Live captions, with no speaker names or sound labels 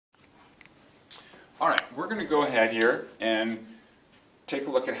All right, we're going to go ahead here and take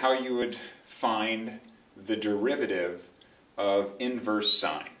a look at how you would find the derivative of inverse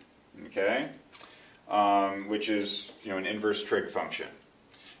sine, okay? Which is, an inverse trig function.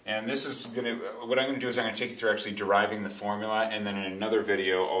 And this is going to, what I'm going to do is I'm going to take you through actually deriving the formula, and then in another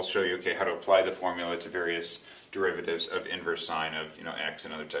video I'll show you, how to apply the formula to various derivatives of inverse sine of, x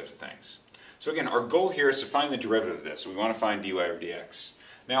and other types of things. So again, our goal here is to find the derivative of this. We want to find dy over dx.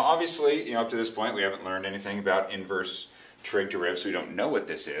 Now obviously, up to this point we haven't learned anything about inverse trig derivatives, so we don't know what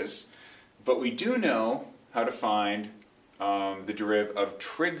this is. But we do know how to find the derivative of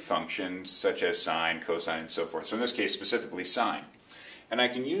trig functions such as sine, cosine, and so forth. So in this case, specifically sine. And I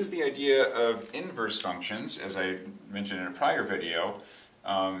can use the idea of inverse functions, as I mentioned in a prior video,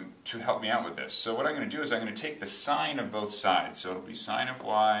 to help me out with this. So what I'm going to do is I'm going to take the sine of both sides. So it'll be sine of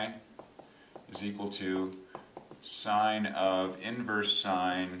y is equal to sine of inverse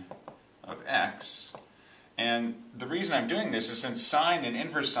sine of x. And the reason I'm doing this is since sine and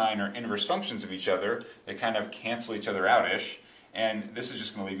inverse sine are inverse functions of each other, they kind of cancel each other out-ish. And this is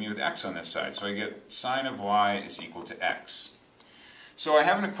just going to leave me with x on this side. So I get sine of y is equal to x. So I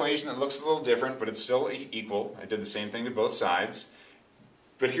have an equation that looks a little different, but it's still equal. I did the same thing to both sides.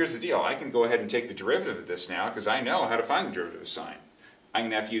 But here's the deal. I can go ahead and take the derivative of this now because I know how to find the derivative of sine. I'm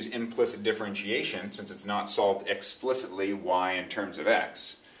going to have to use implicit differentiation since it's not solved explicitly y in terms of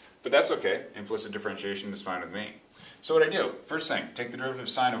x. But that's okay. Implicit differentiation is fine with me. So what I do, first thing, take the derivative of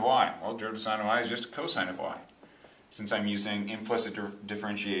sine of y. Well, derivative of sine of y is just cosine of y. Since I'm using implicit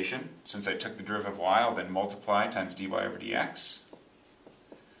differentiation, since I took the derivative of y, I'll then multiply times dy over dx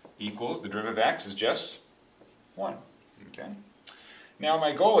equals the derivative of x is just 1. Okay. Now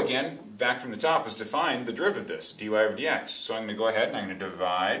my goal again, back from the top, is to find the derivative of this, dy over dx. So I'm going to go ahead and I'm going to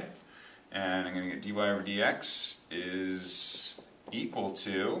divide, and I'm going to get dy over dx is equal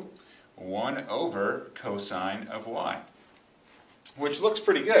to 1 over cosine of y. Which looks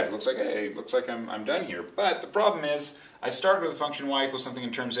pretty good. Looks like, hey, looks like I'm done here. But the problem is, I started with a function y equals something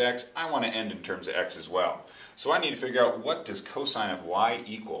in terms of x. I want to end in terms of x as well. So I need to figure out what does cosine of y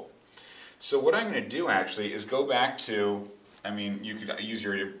equal. So what I'm going to do actually is go back to, you could use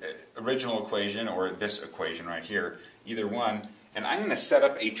your original equation or this equation right here, either one, and I'm going to set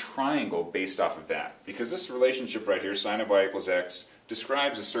up a triangle based off of that. Because this relationship right here, sine of y equals x,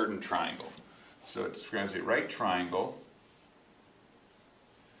 describes a certain triangle. So it describes a right triangle.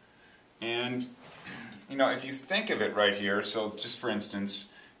 And, if you think of it right here, so just for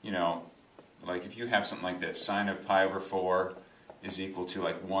instance, like if you have something like this, sine of pi over 4 is equal to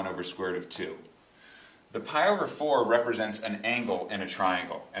like 1 over square root of 2. The pi over 4 represents an angle in a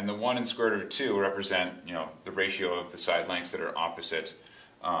triangle, and the 1 and square root of 2 represent, the ratio of the side lengths that are opposite,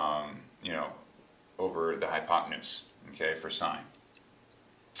 over the hypotenuse, okay, for sine.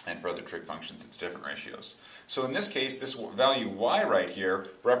 And for other trig functions, it's different ratios. So in this case, this value y right here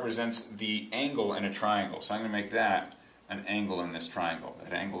represents the angle in a triangle. So I'm going to make that an angle in this triangle.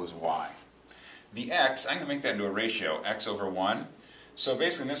 That angle is y. The x, I'm going to make that into a ratio, x over 1. So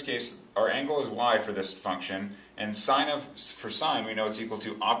basically in this case, our angle is y for this function, and for sine we know it's equal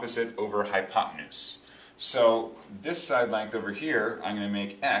to opposite over hypotenuse. So this side length over here, I'm going to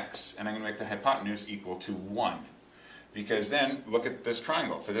make x, and I'm going to make the hypotenuse equal to 1. Because then, look at this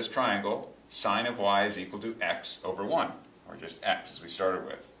triangle. For this triangle, sine of y is equal to x over 1, or just x as we started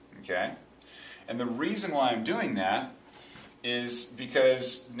with. Okay? And the reason why I'm doing that is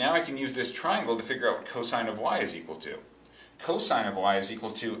because now I can use this triangle to figure out what cosine of y is equal to. Cosine of y is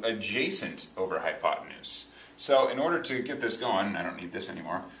equal to adjacent over hypotenuse. So in order to get this going, and I don't need this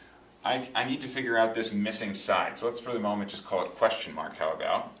anymore, I need to figure out this missing side. So let's for the moment just call it question mark, how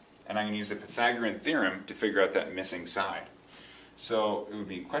about? And I'm going to use the Pythagorean theorem to figure out that missing side. So it would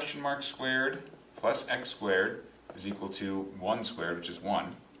be question mark squared plus x squared is equal to 1 squared, which is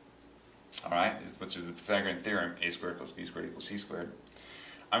 1. Alright, which is the Pythagorean theorem, a squared plus b squared equals c squared.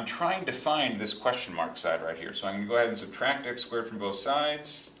 I'm trying to find this question mark side right here. So I'm going to go ahead and subtract x squared from both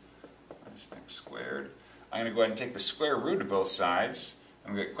sides. Minus x squared. I'm going to go ahead and take the square root of both sides.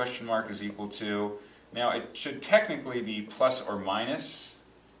 I'm going to get question mark is equal to, now it should technically be plus or minus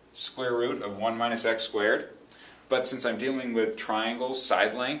square root of 1 minus x squared. But since I'm dealing with triangles,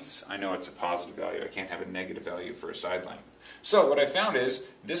 side lengths, I know it's a positive value. I can't have a negative value for a side length. So what I found is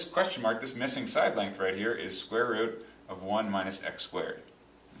this question mark, this missing side length right here, is square root of 1 minus x squared.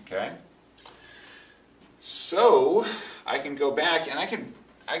 Okay? So I can go back and I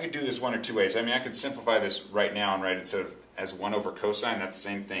could do this one or two ways. I could simplify this right now and write it sort of as 1 over cosine. That's the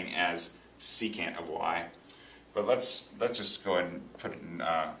same thing as secant of y. But let's just go ahead and put it in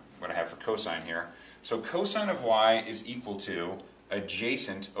what I have for cosine here. So cosine of y is equal to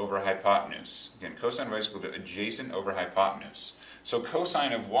adjacent over hypotenuse. Again, cosine of y is equal to adjacent over hypotenuse. So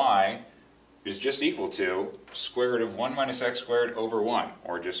cosine of y is just equal to square root of 1 minus x squared over 1,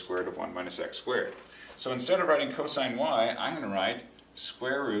 or just square root of 1 minus x squared. So instead of writing cosine y, I'm going to write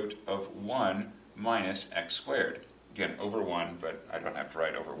square root of 1 minus x squared. Again, over 1, but I don't have to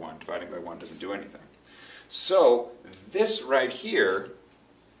write over 1. Dividing by 1 doesn't do anything. So this right here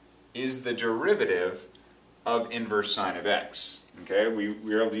is the derivative of inverse sine of x. Okay, we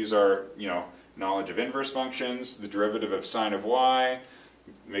were able to use our knowledge of inverse functions, the derivative of sine of y,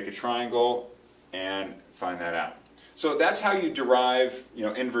 make a triangle, and find that out. So that's how you derive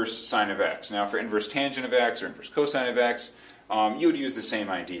inverse sine of x. Now for inverse tangent of x or inverse cosine of x, you would use the same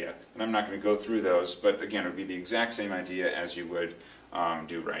idea. And I'm not going to go through those, but again, it would be the exact same idea as you would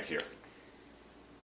do right here.